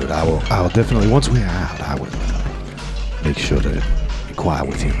 Very good. I will definitely, once we are out, I will make sure to inquire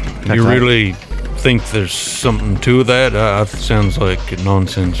with him. You really think there's something to that? Sounds like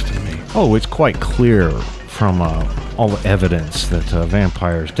nonsense to me. Oh, it's quite clear from all the evidence that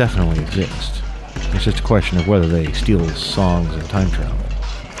vampires definitely exist. It's just a question of whether they steal songs and time travel.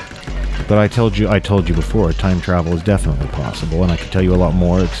 But I told you before, time travel is definitely possible, and I could tell you a lot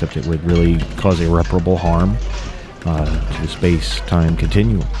more, except it would really cause irreparable harm to the space-time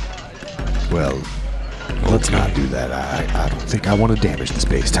continuum. Well, let's not do that. I don't think I want to damage the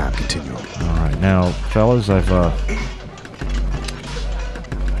space-time continuum. All right, now, fellas, I've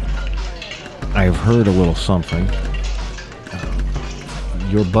heard a little something.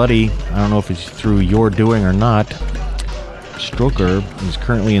 Your buddy, I don't know if it's through your doing or not, Stroker is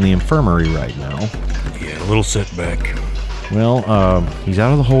currently in the infirmary right now. Yeah, a little setback. Well, he's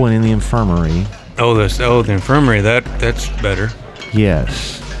out of the hole and in the infirmary. The infirmary. That's better.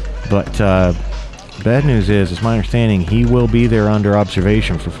 Yes, but bad news is, it's my understanding he will be there under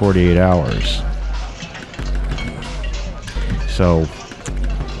observation for 48 hours. So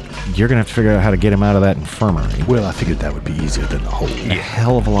you're gonna have to figure out how to get him out of that infirmary. Well, I figured that would be easier than the hole. A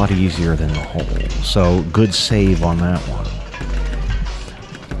hell of a lot easier than the hole. So good save on that one.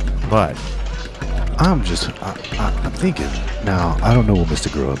 But I'm thinking now. I don't know,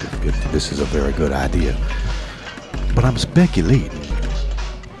 Mr. Grubb, if this is a very good idea, but I'm speculating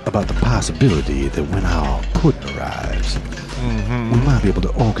about the possibility that when our pudding arrives, we might be able to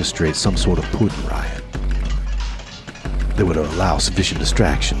orchestrate some sort of pudding riot that would allow sufficient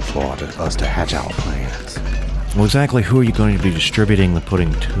distraction for us to hatch our plans. well, exactly who are you going to be distributing the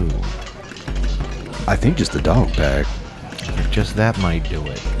pudding to? I think just the dog pack. Just that might do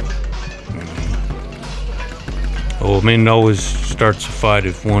it. Oh, I mean, it always starts a fight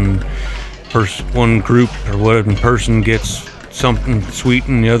if one group or one person gets something sweet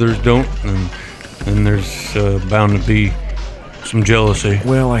and the others don't, and then there's bound to be some jealousy.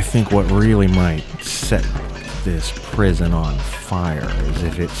 Well, I think what really might set this prison on fire is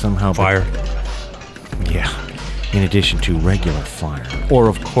if it somehow... Fire. Yeah. In addition to regular fire. Or,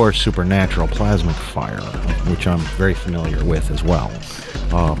 of course, supernatural plasmic fire, which I'm very familiar with as well.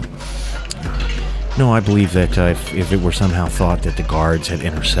 No, I believe that if it were somehow thought that the guards had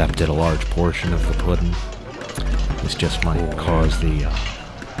intercepted a large portion of the pudding, this just might cause the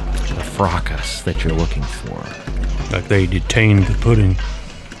fracas that you're looking for. Like they detained the pudding.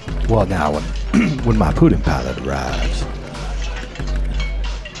 Well, now, when my pudding pilot arrives,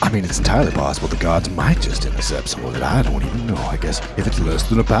 I mean, it's entirely possible the guards might just intercept someone that I don't even know. I guess if it's less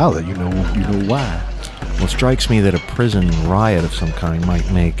than a pilot, you know why. Well, it strikes me that a prison riot of some kind might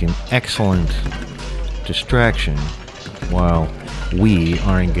make an excellent distraction while we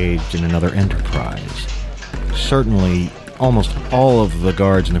are engaged in another enterprise. Certainly, almost all of the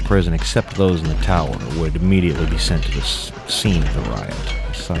guards in the prison, except those in the tower, would immediately be sent to the scene of the riot.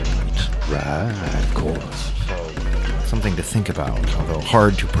 Silent. Right, of course. So, something to think about, although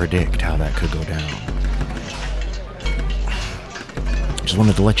hard to predict how that could go down. Just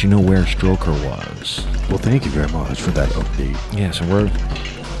wanted to let you know where Stroker was. Well, thank you very much for that update. Yeah, so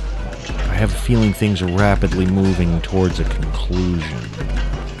I have a feeling things are rapidly moving towards a conclusion.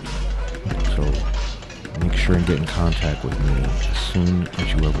 So make sure and get in contact with me as soon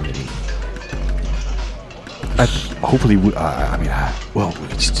as you are ready. Hopefully, we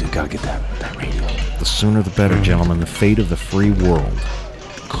just gotta get that radio. The sooner the better, gentlemen. The fate of the free world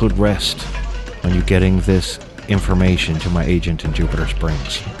could rest on you getting this information to my agent in Jupiter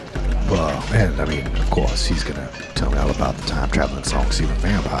Springs. Well, and I mean, of course, he's gonna tell me all about the time-traveling song-stealing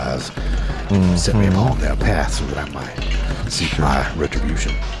vampires. Set me along their path so that I might seek my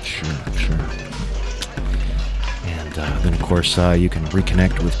retribution. Sure. And then, of course, you can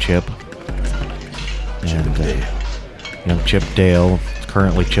reconnect with Chip. And Chip Dale,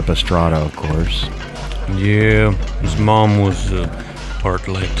 currently Chip Estrada, of course. Yeah, his mom was part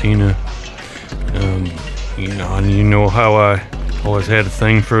Latina. And you know how I always had a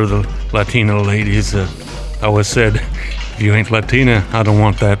thing for the Latina ladies. I always said, if you ain't Latina, I don't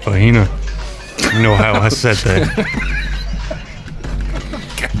want that vagina. You know how I said that.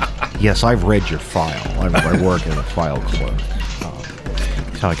 Yes, I've read your file. I work in a file clerk.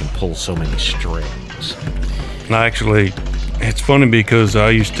 That's how I can pull so many strings. Actually, it's funny because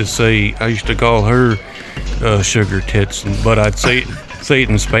I used to call her sugar tits, but I'd say it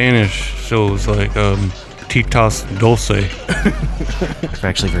in Spanish, so it was like titas dulce. It's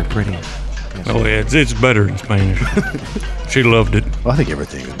actually very pretty. Yes. Oh yeah, it's better in Spanish. She loved it. Well, I think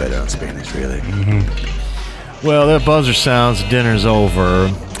everything is better in Spanish, really. Mm-hmm. Well, that buzzer sounds, dinner's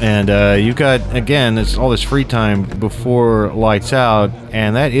over, and you've got, again, all this free time before lights out,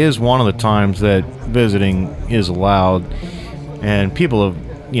 and that is one of the times that visiting is allowed, and people have,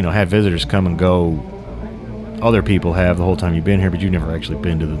 had visitors come and go. Other people have the whole time you've been here, but you've never actually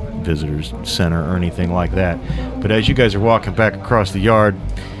been to the visitors center or anything like that. But as you guys are walking back across the yard,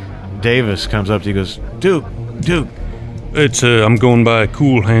 Davis comes up to you and goes, Duke. It's, I'm going by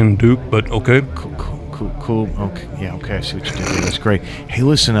Cool Hand Duke, but okay. Cool. Okay. Yeah, okay. I see what you did there. That's great. Hey,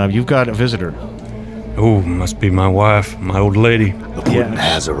 listen, you've got a visitor. Oh, must be my wife, my old lady. The pudding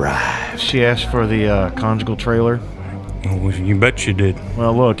has arrived. She asked for the conjugal trailer. Oh, you bet she did.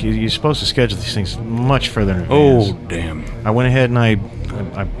 Well, look, you're supposed to schedule these things much further in advance. Oh, damn. I went ahead and I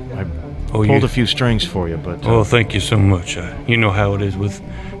pulled a few strings for you, but... Oh, thank you so much. You know how it is with...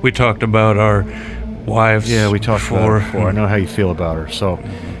 We talked about our wives. Yeah, we talked about her before. I know how you feel about her, so...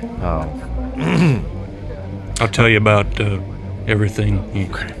 I'll tell you about everything.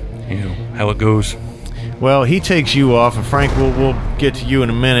 Okay. How it goes. Well, he takes you off, and Frank, we'll get to you in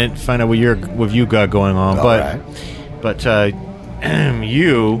a minute, find out what you got going on. But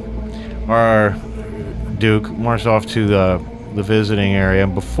you are Duke, marched off to the visiting area.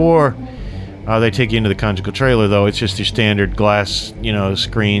 Before they take you into the conjugal trailer, though, it's just your standard glass,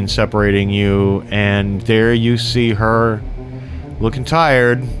 screen separating you, and there you see her looking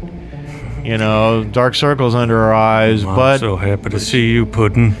tired. Dark circles under her eyes. I'm so happy to see you,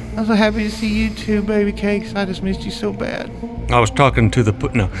 Puddin'. I'm so happy to see you too, baby cakes. I just missed you so bad. I was talking to the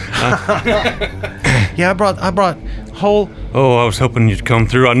No. Yeah, I brought whole. Oh, I was hoping you'd come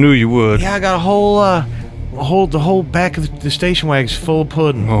through. I knew you would. Yeah, I got the whole back of the station wagon's full of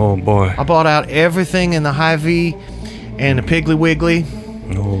pudding. Oh boy. I bought out everything in the Hy-Vee, and the Piggly Wiggly,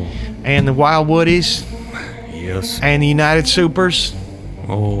 and the Wild Woodies. Yes. And the United Supers.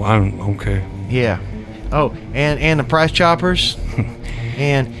 Oh, I'm okay. Yeah. Oh, and the Price Choppers,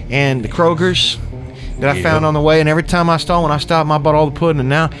 and the Krogers that I found on the way. And every time when I stopped, I bought all the pudding. And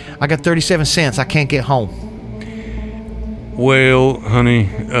now I got 37 cents. I can't get home. Well, honey,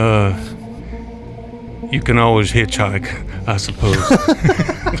 you can always hitchhike, I suppose.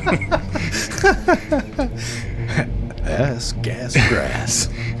 Ass, gas, grass.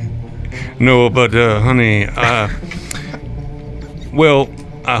 No, but honey, well,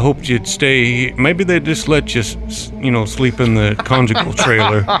 I hoped you'd stay. Maybe they just let you, sleep in the conjugal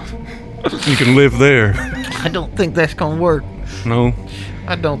trailer. You can live there. I don't think that's gonna work. No.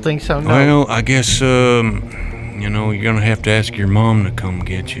 I don't think so. No. Well, I guess you're gonna have to ask your mom to come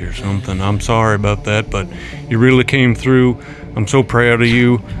get you or something. I'm sorry about that, but you really came through. I'm so proud of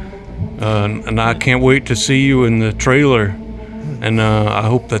you, and I can't wait to see you in the trailer. And I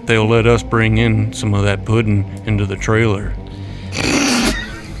hope that they'll let us bring in some of that pudding into the trailer.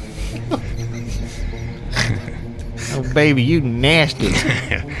 Oh, baby, you nasty.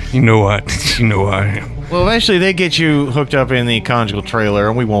 You know I am. Well, eventually they get you hooked up in the conjugal trailer,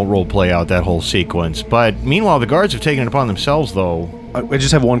 and we won't role play out that whole sequence. But meanwhile, the guards have taken it upon themselves, though. I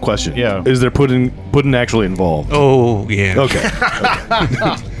just have one question. Yeah. Is there pudding actually involved? Oh, yeah. Okay.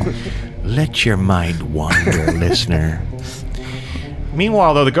 Let your mind wander, listener.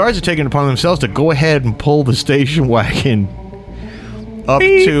 Meanwhile, though, the guards have taken it upon themselves to go ahead and pull the station wagon up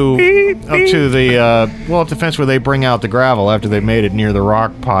to the fence where they bring out the gravel after they made it near the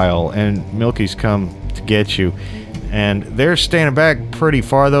rock pile, and Milky's come to get you. And they're standing back pretty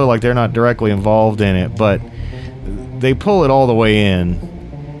far, though, like they're not directly involved in it, but they pull it all the way in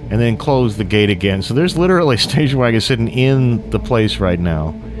and then close the gate again. So there's literally a station wagon sitting in the place right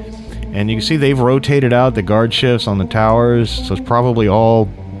now. And you can see they've rotated out the guard shifts on the towers, so it's probably all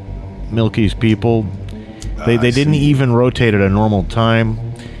Milky's people. They didn't even rotate at a normal time.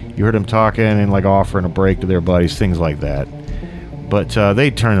 You heard them talking and like offering a break to their buddies, things like that. But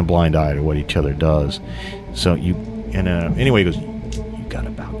they turn a blind eye to what each other does. So anyway, he goes, "You got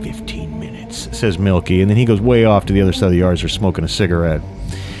about 15 minutes," says Milky, and then he goes way off to the other side of the yards. They're smoking a cigarette.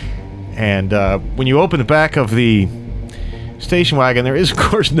 And when you open the back of the station wagon, there is, of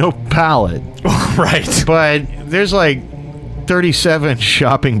course, no pallet. Right. But there's like 37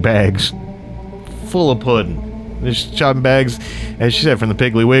 shopping bags full of pudding. There's shopping bags, as she said, from the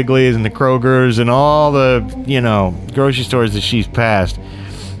Piggly Wigglies and the Krogers and all the, grocery stores that she's passed.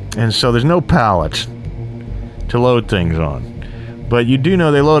 And so there's no pallet to load things on. But you do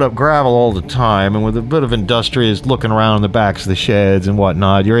know they load up gravel all the time, and with a bit of industrious looking around in the backs of the sheds and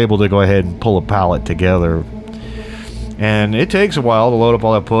whatnot, you're able to go ahead and pull a pallet together. And it takes a while to load up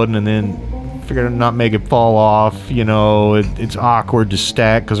all that pudding and then figure to not make it fall off. It's awkward to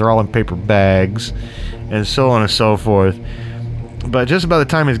stack because they're all in paper bags and so on and so forth. But just about the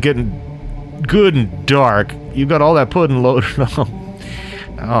time it's getting good and dark, you've got all that pudding loaded up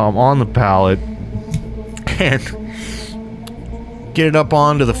on the pallet and get it up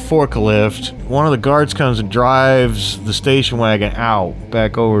onto the forklift. One of the guards comes and drives the station wagon out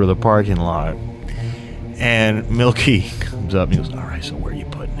back over to the parking lot. And Milky comes up and he goes, "All right, so where are you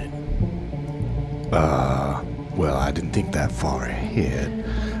putting it?" Well, I didn't think that far ahead.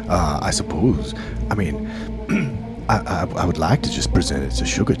 I suppose. I mean, I would like to just present it to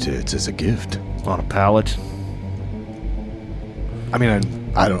Sugar Tits as a gift. On a pallet? I mean,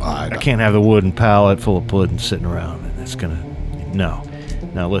 I can't have the wooden pallet full of pudding sitting around. That's gonna... No.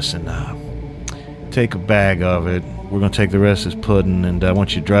 Now listen, take a bag of it. We're going to take the rest of this pudding, and I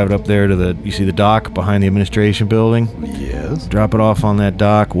want you to drive it up there to you see the dock behind the administration building? Yes. Drop it off on that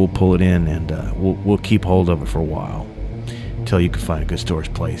dock. We'll pull it in, and we'll keep hold of it for a while until you can find a good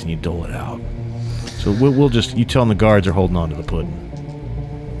storage place and you dole it out. So we'll just... You tell them the guards are holding on to the pudding.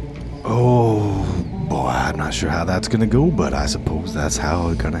 Oh, boy, I'm not sure how that's going to go, but I suppose that's how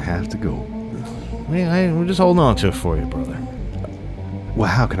it's going to have to go. We're just holding on to it for you, brother. Well,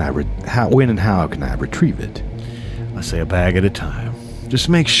 how can when and how can I retrieve it? I say a bag at a time. Just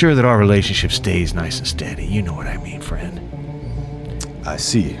make sure that our relationship stays nice and steady. You know what I mean, friend. I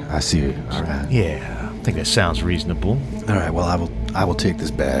see. All right. Yeah, I think that sounds reasonable. All right, well, I will take this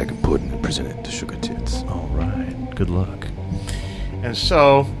bag of pudding and present it to Sugar Tits. All right, good luck. And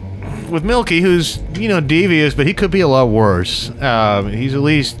so, with Milky, who's, devious, but he could be a lot worse. He's at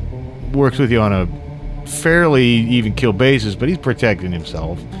least works with you on a fairly even kill basis, but he's protecting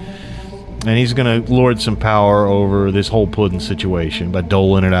himself. And he's going to lord some power over this whole pudding situation by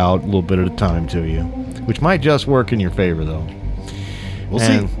doling it out a little bit at a time to you, which might just work in your favor, though. We'll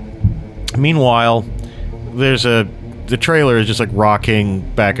see. Meanwhile, the trailer is just like rocking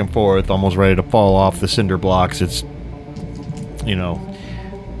back and forth, almost ready to fall off the cinder blocks it's,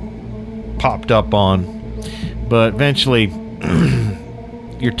 popped up on. But eventually,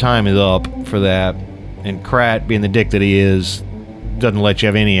 your time is up for that. And Krat, being the dick that he is, doesn't let you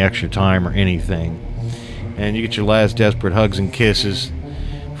have any extra time or anything. and you get your last desperate hugs and kisses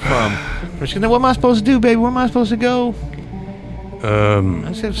from. She's gonna, what am I supposed to do, baby? Where am I supposed to go? I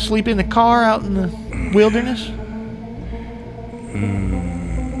just have to sleep in the car out in the wilderness.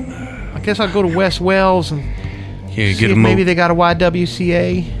 I guess I'll go to West Wells and see if maybe they got a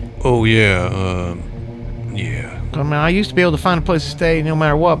YWCA. Oh yeah, yeah. I mean, I used to be able to find a place to stay no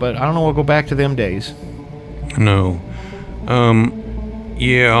matter what, but I don't know. I'll go back to them days. No.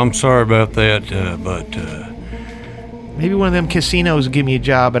 Yeah, I'm sorry about that, but maybe one of them casinos will give me a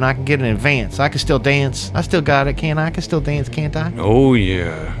job and I can get an advance. I can still dance. I still got it, can't I? I can still dance, can't I? Oh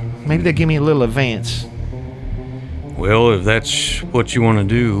yeah. Maybe they'll give me a little advance. Well, if that's what you want to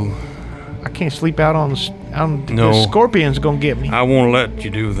do. I can't sleep out on the No. the scorpion's gonna get me. I won't let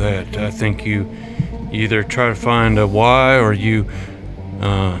you do that. I think you either try to find a Y or you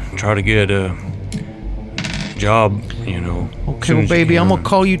try to get a job, you know. Okay, well, baby, I'm gonna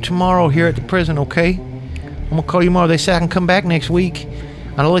call you tomorrow here at the prison, okay? I'm gonna call you tomorrow. They say I can come back next week.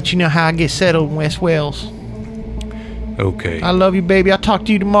 I'll let you know how I get settled in West Wells. Okay. I love you, baby. I'll talk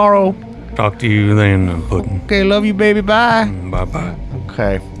to you tomorrow. Talk to you then, Puddin'. Okay, love you, baby. Bye. Bye-bye.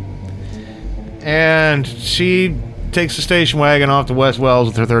 Okay. And she takes the station wagon off to West Wells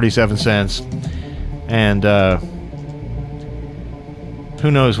with her 37 cents. And who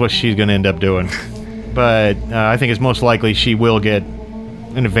knows what she's going to end up doing. But I think it's most likely she will get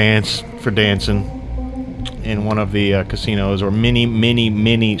an advance for dancing in one of the casinos or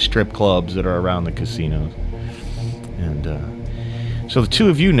many strip clubs that are around the casinos. And so the two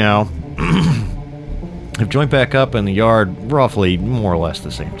of you now have joined back up in the yard roughly more or less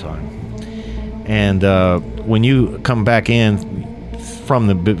the same time. And when you come back in from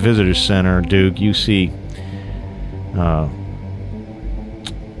the visitor center, Duke, you see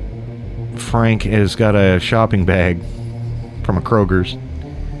Frank has got a shopping bag from a Kroger's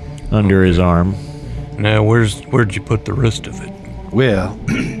under his arm. Now, where'd you put the rest of it? Well,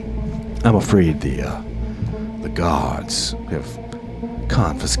 I'm afraid the guards have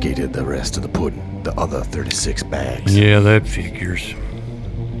confiscated the rest of the pudding, the other 36 bags. Yeah, that figures.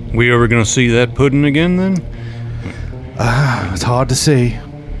 We ever gonna see that pudding again, then? It's hard to say.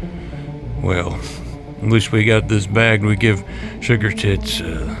 Well, at least we got this bag we give Sugar Tits,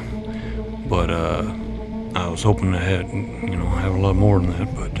 but I was hoping to have a lot more than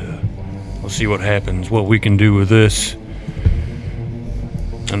that, but we'll see what happens, what we can do with this.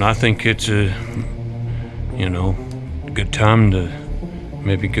 And I think it's a good time to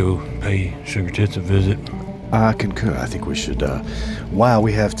maybe go pay Sugar Tits a visit. I concur. I think we should, while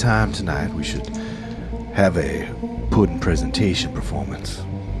we have time tonight, we should have a pudding presentation performance.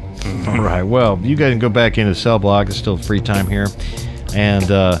 Mm-hmm. All right, well, you guys can go back into the cell block. It's still free time here. And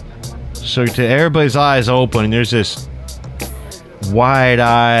so to everybody's eyes open, there's this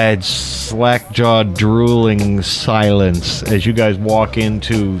wide-eyed, slack-jawed, drooling silence as you guys walk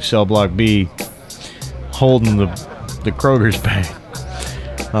into cell block B holding the Kroger's bag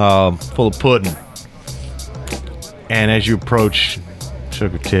full of pudding. And as you approach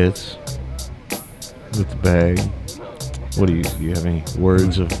Sugar Tits with the bag, what do you have any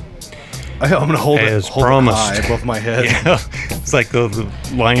words of? I'm gonna hold As it promised. high above my head. Yeah, it's like the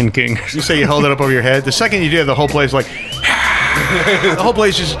Lion King. You say you hold it up over your head. The second you do, the whole place like the whole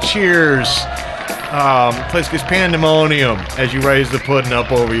place just cheers. The place gets pandemonium as you raise the pudding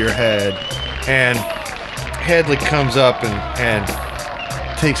up over your head, and Headley comes up and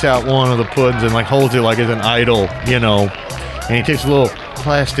takes out one of the puddings and like holds it like it's an idol, and he takes a little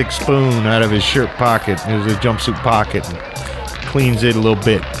plastic spoon out of his shirt pocket, his jumpsuit pocket, and cleans it a little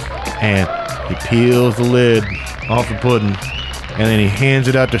bit, and he peels the lid off the pudding, and then he hands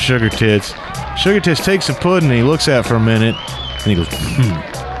it out to Sugar Tits. Sugar Tits takes the pudding and he looks at it for a minute, and he goes,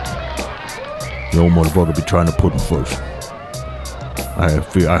 "The old motherfucker be trying the pudding first.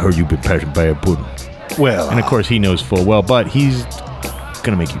 I heard you've been passing bad pudding." Well, And of course he knows full well, but he's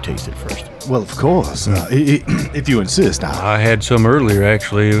gonna make you taste it first. well, of course. If you insist. I had some earlier,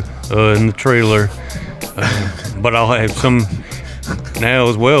 actually, in the trailer, but I'll have some now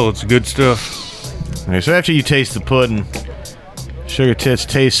as well. It's good stuff. Okay, so after you taste the pudding, Sugar Tits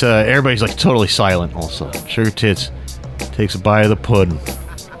tastes. Everybody's like totally silent. Also, Sugar Tits takes a bite of the pudding.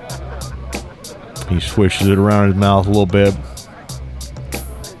 He swishes it around his mouth a little bit.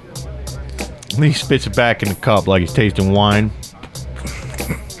 And then he spits it back in the cup like he's tasting wine.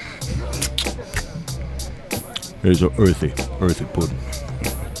 It's an earthy pudding.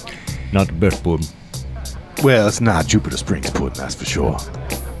 Not the best pudding. Well, it's not Jupiter Springs pudding, that's for sure.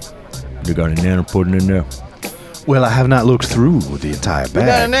 You got a nana pudding in there? Well, I have not looked through the entire We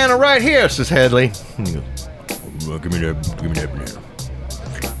got a nana right here, says Headley. And he goes, well, give me that banana.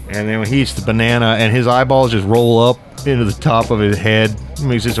 And then when he eats the banana, and his eyeballs just roll up into the top of his head, he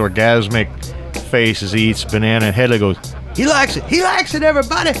makes this orgasmic face as he eats banana, and Hedley goes, "He likes it. He likes it,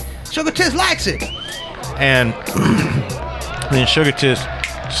 everybody. Sugar Tiss likes it." And then Sugar Tiss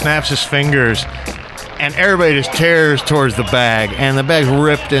snaps his fingers, and everybody just tears towards the bag, and the bag's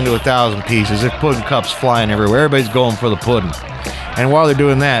ripped into 1,000 pieces. There's pudding cups flying everywhere. Everybody's going for the pudding. And while they're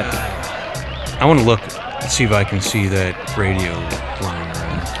doing that, I want to look, see if I can see that radio lying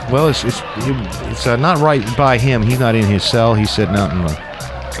around. well, it's not right by him. He's not in his cell. He's sitting out in the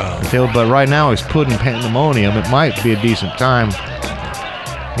field. But right now it's pudding pandemonium. It might be a decent time.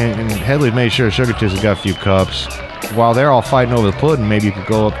 And Hedley made sure Sugar Tiss has got a few cups. While they're all fighting over the pudding, maybe you could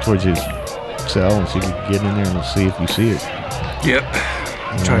go up towards his cell and see if you can get in there and see if you see it. Yep.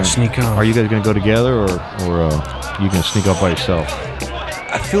 Try to sneak on. Are you guys going to go together, or you going to sneak up by yourself?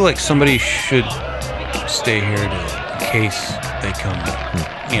 I feel like somebody should stay here in case they come.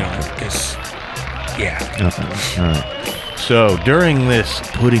 You know, because, yeah. All right. So during this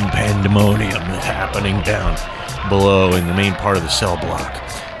pudding pandemonium that's happening down below in the main part of the cell block,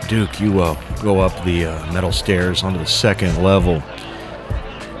 Duke, you go up the metal stairs onto the second level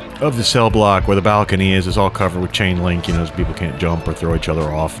of the cell block where the balcony is. It's all covered with chain link, so people can't jump or throw each other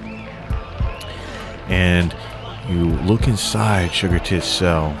off. And you look inside Sugar Tiss'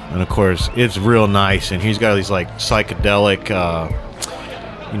 cell, and of course it's real nice, and he's got these like psychedelic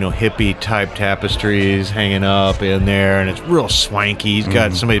hippie type tapestries hanging up in there, and it's real swanky. He's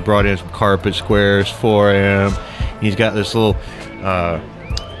got somebody brought in some carpet squares for him. He's got this little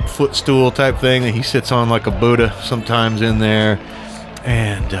footstool type thing that he sits on like a Buddha sometimes in there.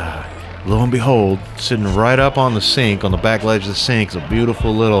 And lo and behold, sitting right up on the sink, on the back ledge of the sink, is a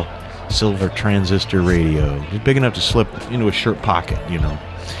beautiful little silver transistor radio. It's big enough to slip into a shirt pocket,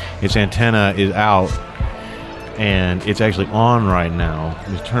 Its antenna is out, and it's actually on right now.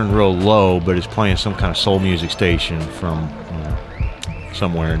 It's turned real low, but it's playing some kind of soul music station from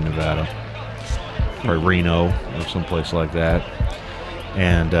somewhere in Nevada, or Reno, or someplace like that.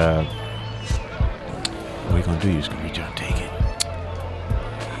 And what are you going to do? You're just going to reach out and take it.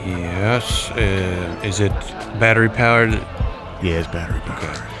 Yes. Is it battery powered? Yeah, it's battery powered.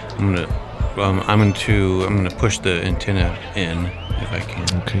 Okay. I'm gonna push the antenna in if I can.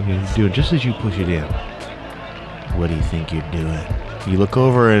 Okay, you do it just as you push it in. What do you think you're doing? You look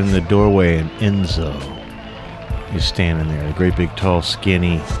over in the doorway, and Enzo is standing there, a great big, tall,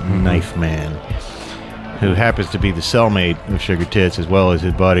 skinny knife man, who happens to be the cellmate of Sugar Tiss as well as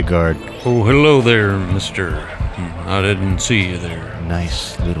his bodyguard. Oh, hello there, mister. I didn't see you there.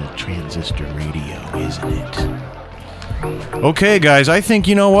 Nice little transistor radio, isn't it? Okay, guys, I think,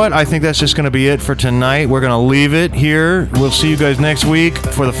 you know what? I think that's just going to be it for tonight. We're going to leave it here. We'll see you guys next week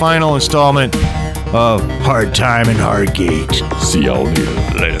for the final installment of Hard Time in Hardgate. See y'all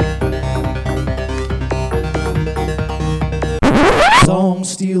later.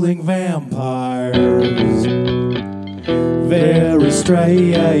 Song-stealing vampires, very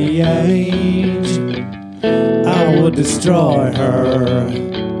strange. I would destroy her,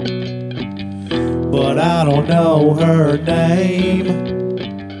 but I don't know her name.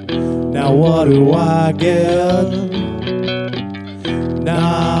 Now what do I get?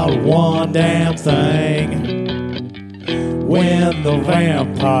 Not one damn thing. When the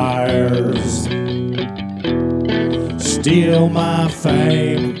vampires steal my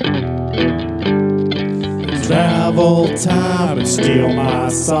fame, travel time and steal my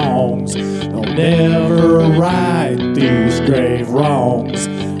songs. They'll never right these grave wrongs.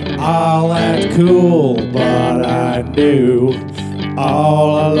 I'll act cool, but I knew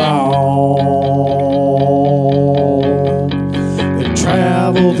all along. They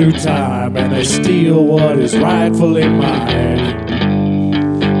travel through time and they steal what is rightfully mine.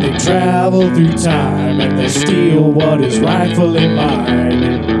 They travel through time and they steal what is rightfully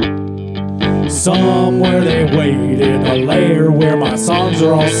mine. Somewhere they wait in a lair where my songs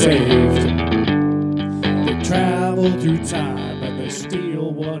are all saved. They travel through time and they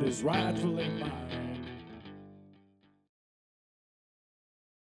steal what is rightfully mine.